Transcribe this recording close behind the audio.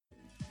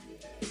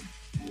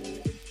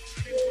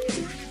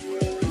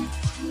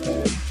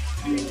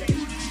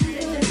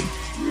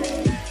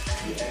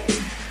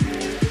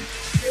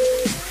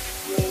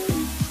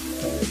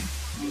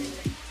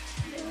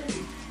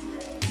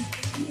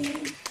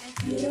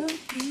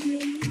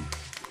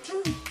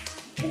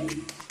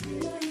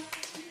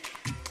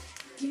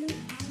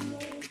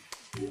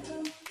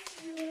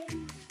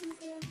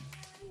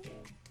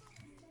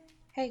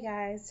Hey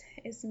guys,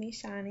 it's me,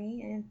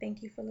 Shani, and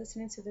thank you for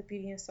listening to the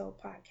Beauty and Soul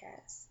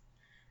podcast.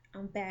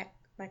 I'm back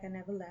like I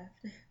never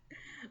left,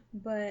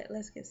 but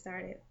let's get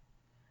started.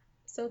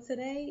 So,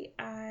 today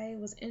I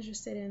was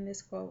interested in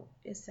this quote.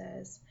 It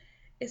says,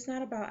 "It's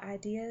not about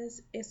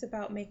ideas, it's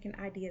about making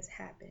ideas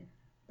happen,"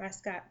 by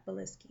Scott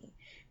Belinsky.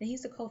 And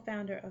he's the co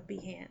founder of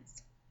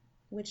Behance,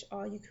 which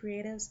all you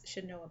creatives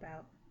should know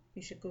about.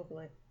 You should Google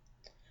it.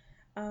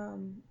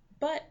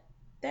 But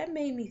that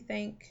made me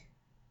think,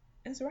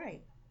 that's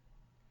right.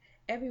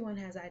 Everyone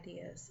has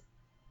ideas.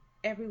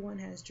 Everyone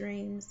has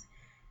dreams.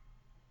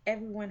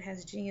 Everyone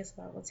has genius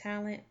level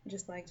talent,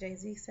 just like Jay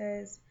Z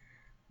says,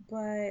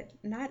 but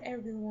not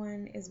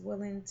everyone is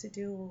willing to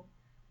do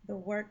the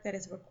work that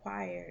is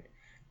required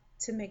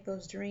to make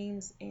those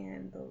dreams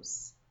and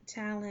those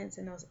talents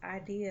and those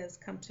ideas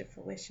come to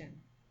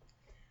fruition,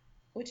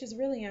 which is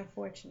really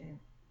unfortunate.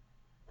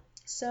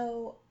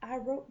 So I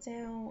wrote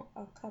down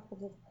a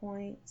couple of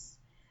points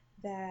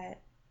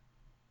that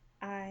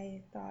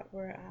I thought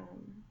were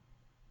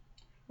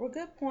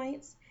good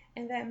points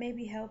and that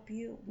maybe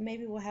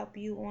will help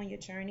you on your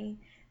journey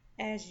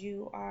as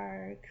you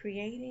are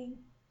creating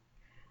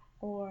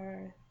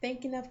or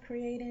thinking of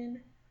creating,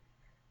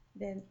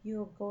 then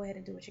you'll go ahead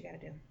and do what you got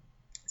to do.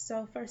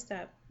 So, first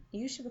up,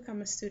 you should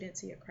become a student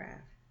to your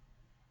craft.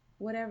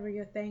 Whatever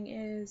your thing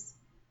is,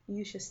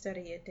 you should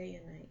study it day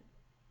and night.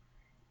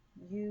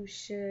 You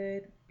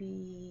should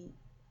be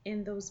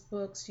in those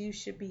books, you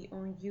should be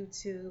on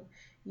YouTube,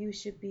 you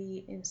should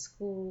be in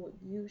school,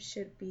 you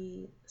should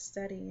be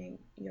studying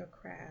your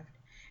craft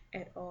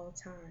at all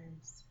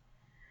times.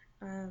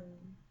 Um,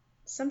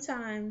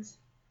 Sometimes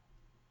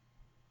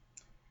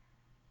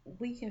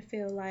we can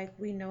feel like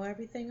we know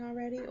everything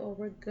already or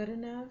we're good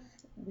enough.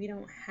 We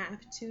don't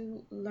have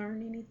to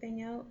learn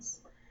anything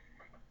else.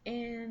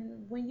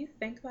 And when you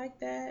think like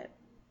that,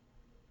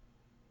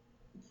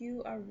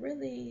 you are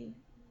really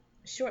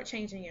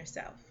shortchanging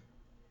yourself,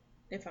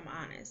 if I'm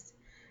honest.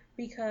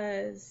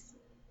 Because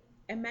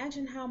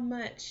imagine how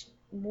much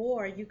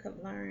more you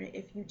could learn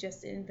if you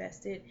just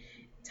invested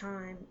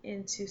time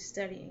into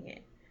studying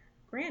it.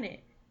 Granted,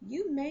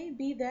 you may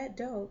be that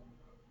dope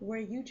where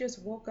you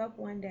just woke up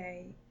one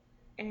day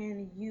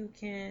and you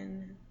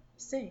can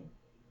sing.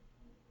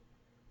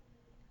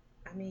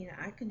 I mean,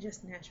 I can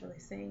just naturally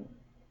sing,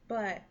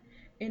 but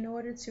in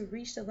order to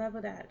reach the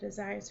level that I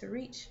desire to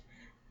reach,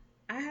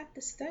 I have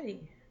to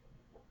study.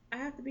 I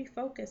have to be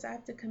focused. I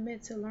have to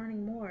commit to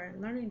learning more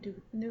and learning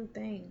new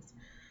things.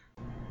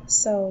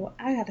 So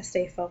I got to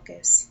stay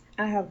focused.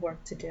 I have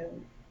work to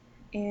do,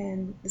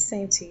 and the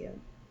same to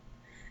you.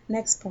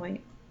 Next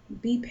point,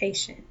 be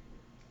patient.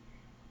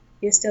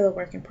 You're still a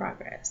work in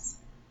progress.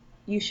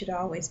 You should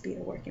always be a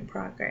work in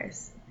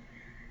progress.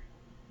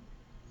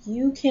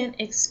 You can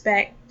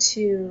expect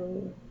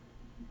to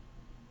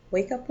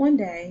wake up one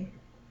day,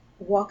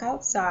 walk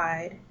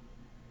outside,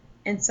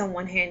 and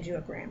someone hand you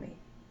a Grammy.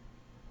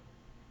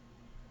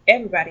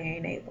 Everybody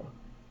ain't able.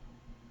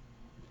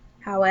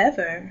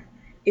 However,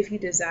 if you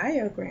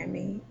desire a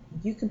Grammy,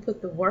 you can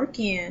put the work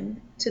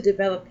in to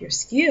develop your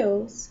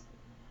skills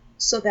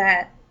so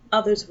that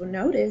others will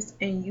notice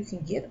and you can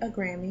get a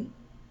Grammy.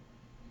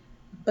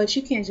 But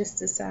you can't just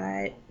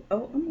decide,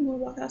 oh, I'm gonna go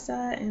walk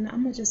outside and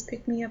I'm gonna just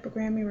pick me up a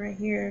Grammy right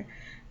here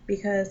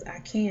because I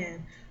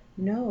can.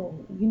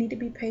 No, you need to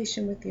be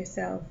patient with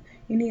yourself.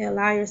 You need to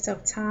allow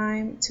yourself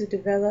time to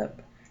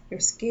develop your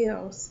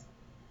skills.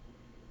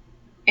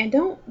 And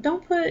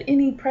don't put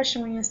any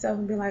pressure on yourself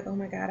and be like, oh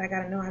my God, I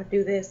gotta know how to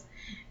do this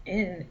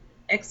in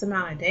X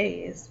amount of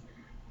days.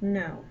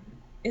 No,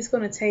 it's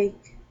gonna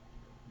take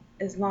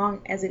as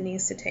long as it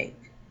needs to take.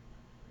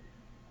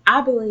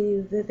 I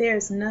believe that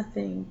there's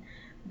nothing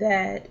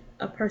that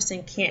a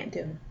person can't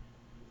do.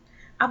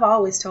 I've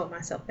always told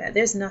myself that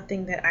there's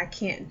nothing that I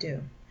can't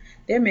do.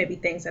 There may be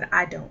things that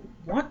I don't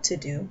want to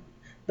do,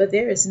 but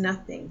there is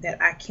nothing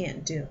that I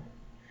can't do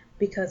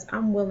because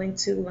I'm willing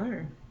to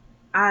learn.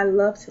 I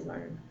love to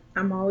learn.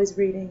 I'm always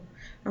reading,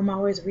 I'm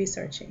always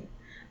researching.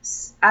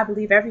 I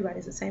believe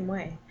everybody's the same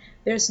way.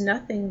 There's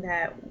nothing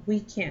that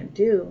we can't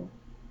do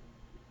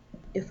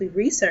if we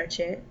research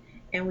it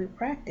and we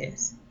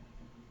practice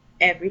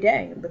every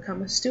day and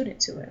become a student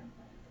to it.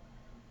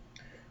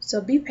 So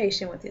be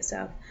patient with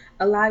yourself.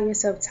 Allow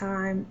yourself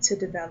time to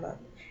develop,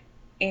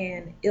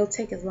 and it'll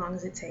take as long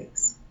as it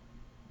takes.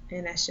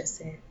 And that's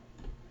just it.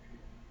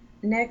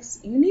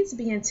 Next, you need to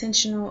be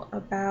intentional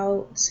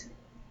about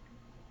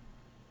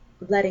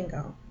letting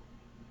go.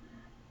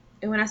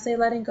 And when I say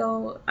letting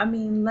go, I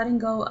mean letting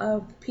go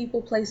of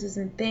people, places,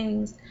 and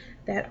things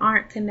that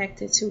aren't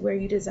connected to where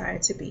you desire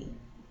to be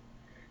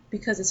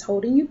because it's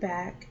holding you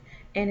back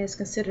and it's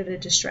considered a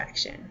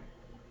distraction.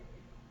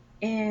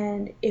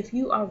 And if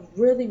you are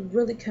really,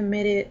 really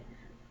committed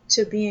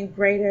to being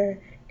greater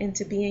and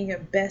to being your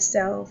best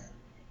self,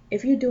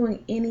 if you're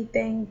doing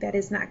anything that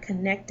is not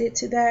connected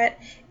to that,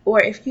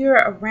 or if you're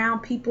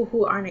around people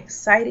who aren't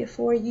excited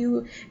for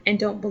you and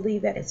don't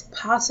believe that it's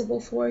possible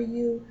for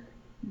you,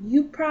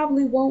 you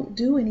probably won't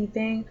do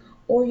anything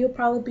or you'll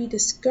probably be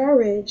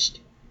discouraged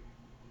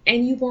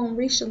And you won't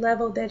reach the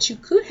level that you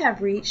could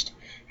have reached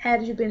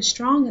had you been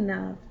strong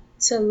enough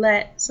to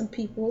let some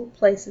people,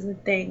 places,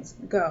 and things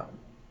go.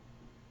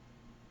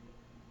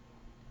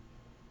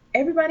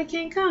 Everybody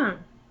can't come.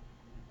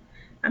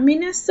 I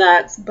mean, that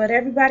sucks, but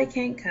everybody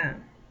can't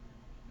come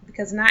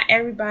because not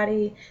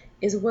everybody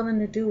is willing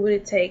to do what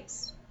it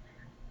takes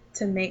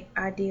to make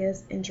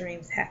ideas and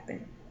dreams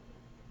happen.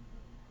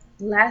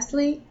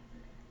 Lastly,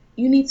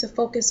 you need to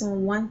focus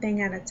on one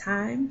thing at a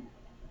time.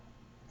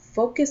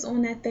 Focus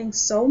on that thing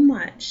so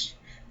much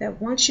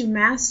that once you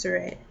master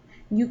it,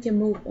 you can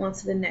move on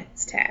to the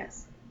next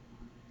task.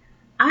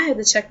 I had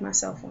to check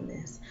myself on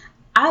this.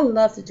 I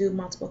love to do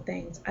multiple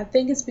things. I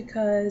think it's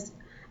because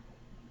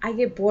I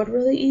get bored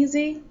really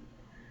easy.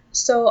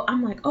 So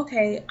I'm like,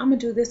 okay, I'm going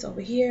to do this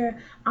over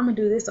here. I'm going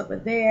to do this over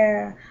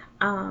there.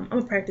 I'm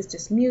going to practice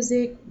this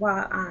music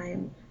while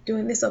I'm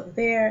doing this over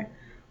there.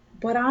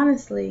 But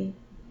honestly,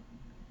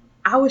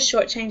 I was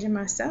shortchanging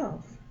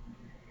myself.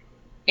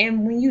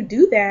 And when you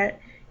do that,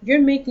 you're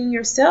making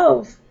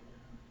yourself,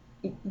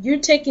 you're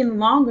taking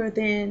longer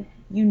than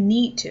you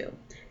need to.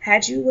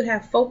 Had you would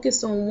have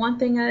focused on one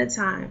thing at a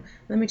time,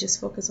 let me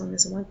just focus on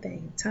this one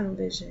thing, tunnel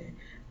vision.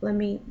 Let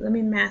me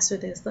master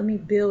this. Let me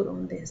build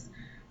on this.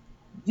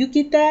 You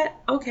get that?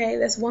 Okay,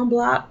 that's one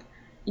block.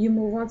 You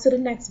move on to the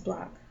next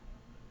block.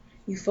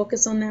 You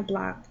focus on that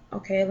block.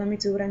 Okay, let me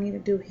do what I need to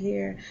do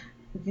here.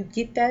 You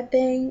get that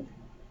thing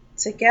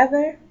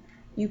together.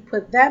 You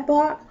put that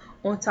block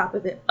on top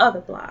of the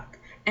other block.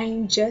 And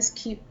you just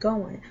keep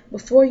going.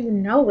 Before you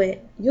know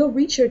it, you'll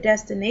reach your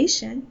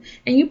destination.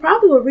 And you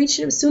probably will reach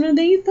it sooner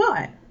than you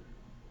thought.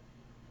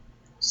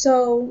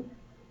 So,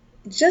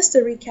 just to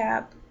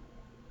recap,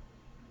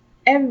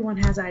 everyone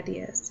has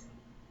ideas.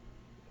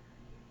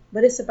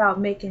 But it's about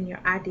making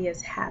your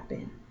ideas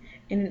happen.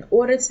 And in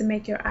order to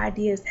make your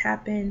ideas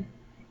happen,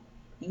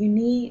 you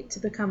need to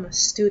become a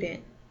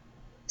student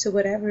to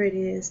whatever it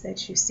is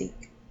that you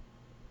seek.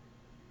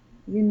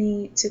 You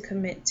need to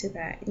commit to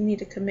that. You need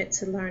to commit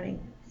to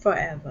learning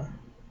forever.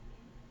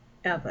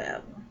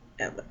 Ever.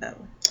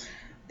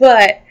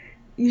 But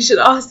you should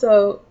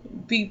also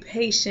be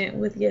patient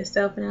with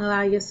yourself and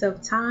allow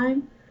yourself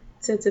time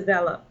to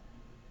develop.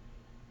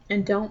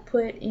 And don't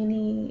put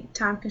any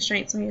time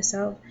constraints on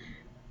yourself.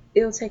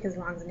 It'll take as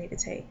long as it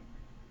needs to take.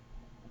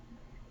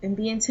 And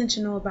be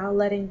intentional about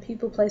letting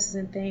people, places,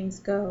 and things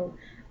go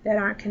that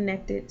aren't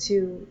connected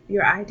to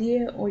your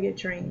idea or your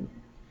dream,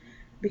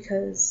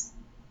 because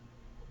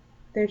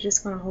they're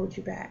just going to hold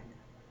you back.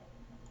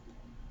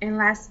 And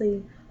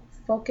lastly,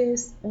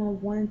 focus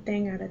on one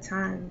thing at a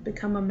time.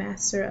 Become a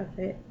master of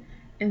it,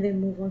 and then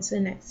move on to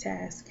the next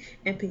task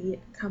and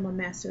become a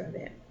master of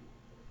it.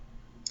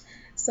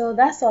 So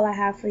that's all I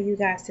have for you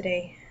guys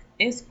today.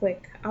 It's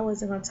quick. I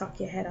wasn't going to talk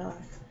your head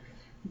off.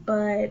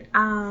 But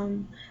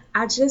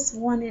I just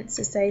wanted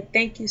to say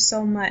thank you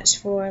so much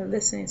for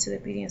listening to the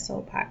Beauty and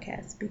Soul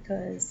podcast,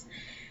 because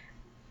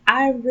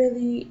I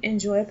really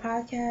enjoy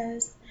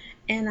podcasts,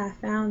 and I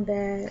found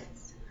that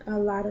a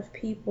lot of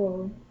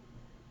people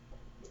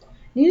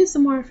needed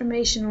some more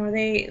information, or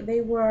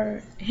they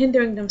were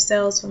hindering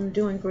themselves from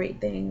doing great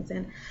things.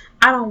 And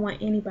I don't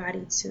want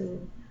anybody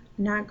to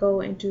not go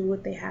and do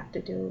what they have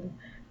to do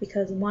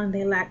because, one,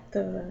 they lack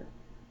the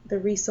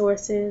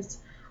resources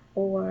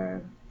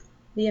or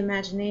the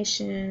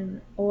imagination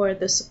or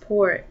the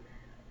support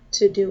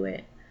to do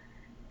it.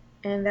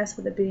 And that's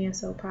what the Beauty and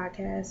Soul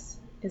podcast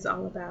is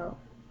all about.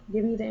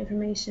 Giving you the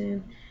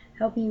information,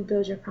 helping you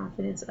build your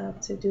confidence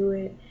up to do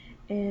it,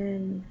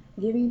 and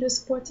giving you the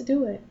support to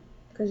do it.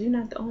 Because you're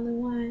not the only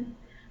one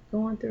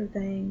going through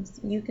things.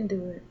 You can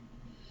do it.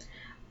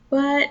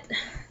 But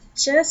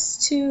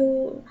just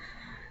to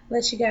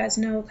let you guys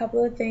know a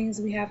couple of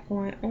things we have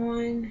going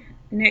on.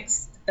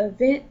 Next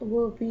event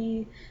will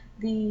be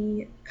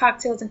the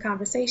Cocktails and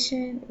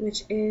Conversation,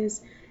 which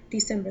is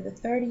December the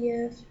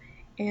 30th.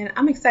 And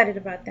I'm excited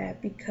about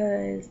that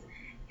because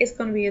it's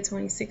going to be a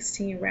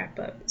 2016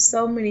 wrap-up.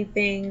 So many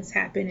things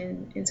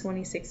happened in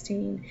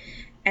 2016,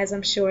 as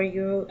I'm sure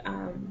you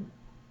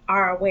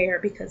are aware,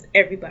 because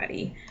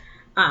everybody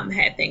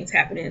had things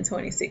happen in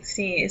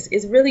 2016.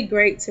 It's really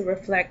great to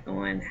reflect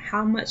on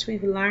how much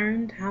we've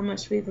learned, how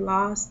much we've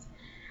lost,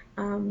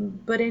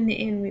 but in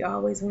the end, we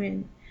always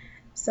win.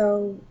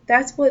 So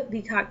that's what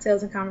the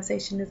Cocktails and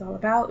Conversation is all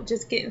about,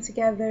 just getting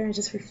together and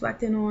just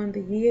reflecting on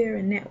the year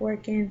and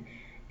networking,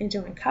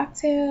 enjoying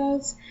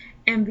cocktails,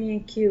 and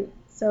being cute.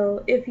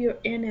 So if you're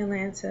in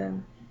Atlanta,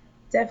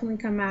 definitely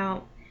come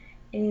out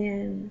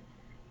and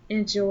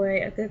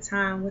enjoy a good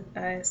time with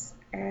us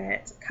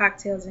at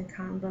Cocktails and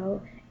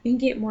Convo. You can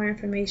get more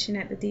information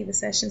at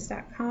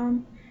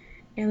thedivasessions.com.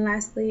 And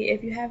lastly,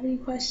 if you have any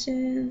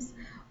questions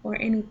or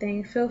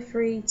anything, feel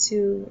free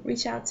to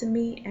reach out to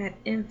me at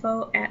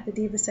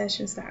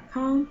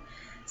info@thedivasessions.com.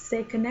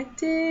 Stay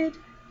connected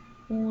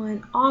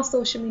on all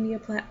social media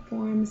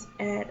platforms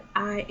at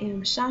I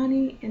Am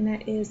Shani, and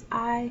that is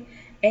IAMSHONI.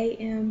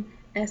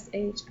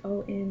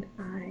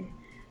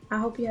 I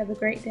hope you have a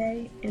great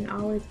day, and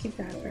always keep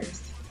God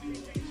first.